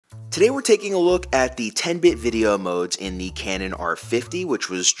Today we're taking a look at the 10-bit video modes in the Canon R50, which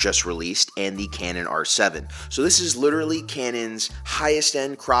was just released, and the Canon R7. So this is literally Canon's highest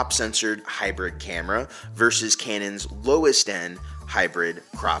end crop censored hybrid camera versus Canon's lowest end hybrid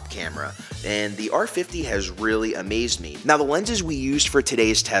crop camera, and the R50 has really amazed me. Now the lenses we used for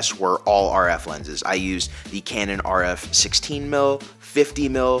today's test were all RF lenses. I used the Canon RF 16mm,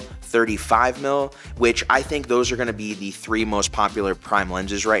 50mm, 35mm, which I think those are going to be the three most popular prime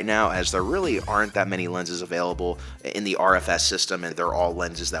lenses right now, as there really aren't that many lenses available in the RFS system, and they're all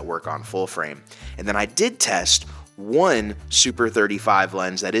lenses that work on full frame. And then I did test one Super 35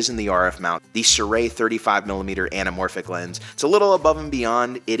 lens that is in the RF mount, the Sirui 35mm anamorphic lens. It's a little above and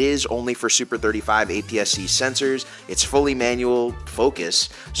beyond. It is only for Super 35 APS-C sensors. It's fully manual focus,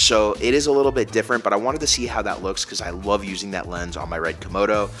 so it is a little bit different, but I wanted to see how that looks because I love using that lens on my Red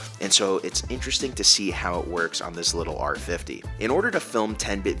Komodo, and so it's interesting to see how it works on this little R50. In order to film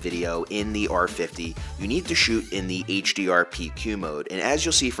 10-bit video in the R50, you need to shoot in the HDR PQ mode, and as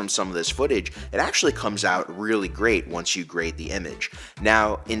you'll see from some of this footage, it actually comes out really great once you grade the image.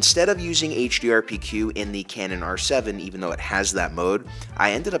 Now, instead of using HDR PQ in the Canon R7, even though it has that mode,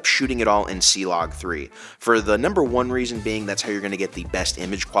 I ended up shooting it all in Clog3. For the number one reason being that's how you're going to get the best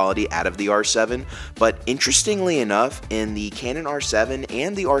image quality out of the R7, but interestingly enough, in the Canon R7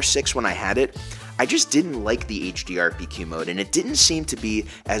 and the R6 when I had it, I just didn't like the HDR PQ mode, and it didn't seem to be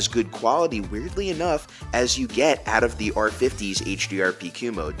as good quality, weirdly enough, as you get out of the R50's HDR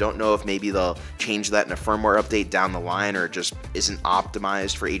PQ mode. Don't know if maybe they'll change that in a firmware update down the line, or it just isn't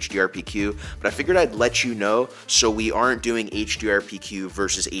optimized for HDR PQ, but I figured I'd let you know so we aren't doing HDR PQ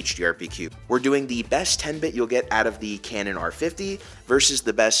versus HDR PQ. We're doing the best 10-bit you'll get out of the Canon R50 versus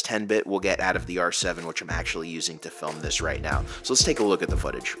the best 10-bit we'll get out of the R7, which I'm actually using to film this right now. So let's take a look at the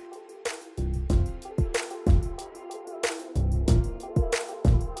footage.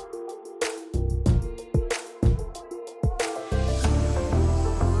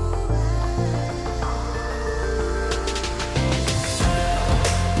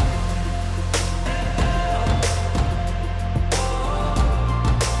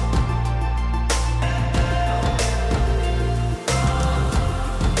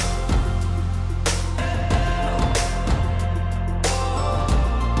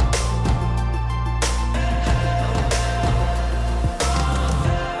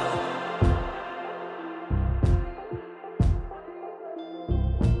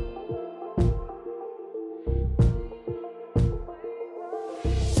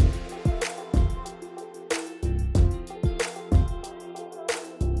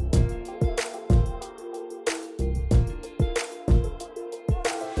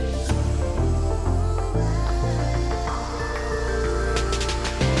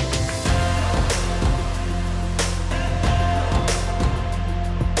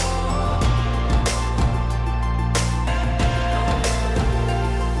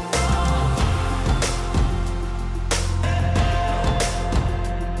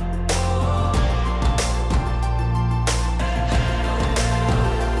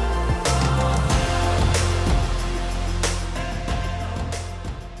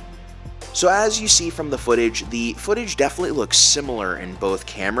 So as you see from the footage definitely looks similar in both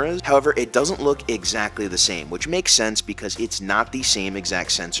cameras. However, it doesn't look exactly the same, which makes sense because it's not the same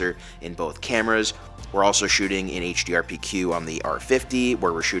exact sensor in both cameras. We're also shooting in HDR PQ on the R50,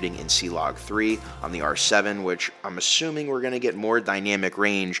 where we're shooting in Clog3 on the R7, which I'm assuming we're going to get more dynamic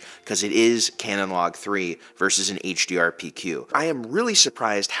range because it is Canon Log3 versus an HDR PQ. I am really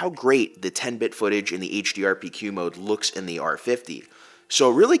surprised how great the 10-bit footage in the HDR PQ mode looks in the R50. So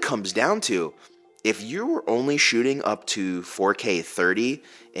it really comes down to, if you're only shooting up to 4K 30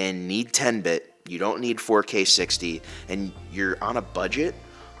 and need 10-bit, you don't need 4K 60, and you're on a budget,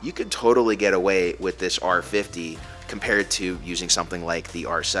 you could totally get away with this R50 compared to using something like the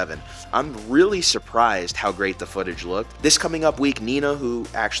R7. I'm really surprised how great the footage looked. This coming up week, Nina, who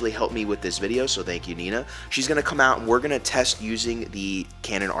actually helped me with this video, so thank you, Nina, she's gonna come out and we're gonna test using the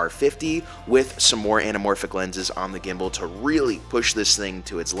Canon R50 with some more anamorphic lenses on the gimbal to really push this thing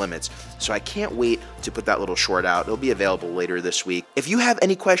to its limits. So I can't wait to put that little short out. It'll be available later this week. If you have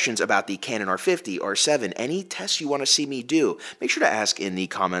any questions about the Canon R50, R7, any tests you wanna see me do, make sure to ask in the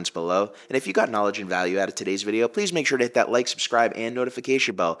comments below. And if you got knowledge and value out of today's video, please make sure to hit that like, subscribe, and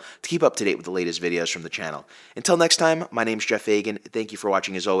notification bell to keep up to date with the latest videos from the channel. Until next time, my name's Geoff Fagien. Thank you for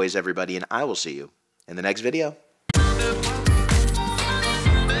watching as always, everybody, and I will see you in the next video.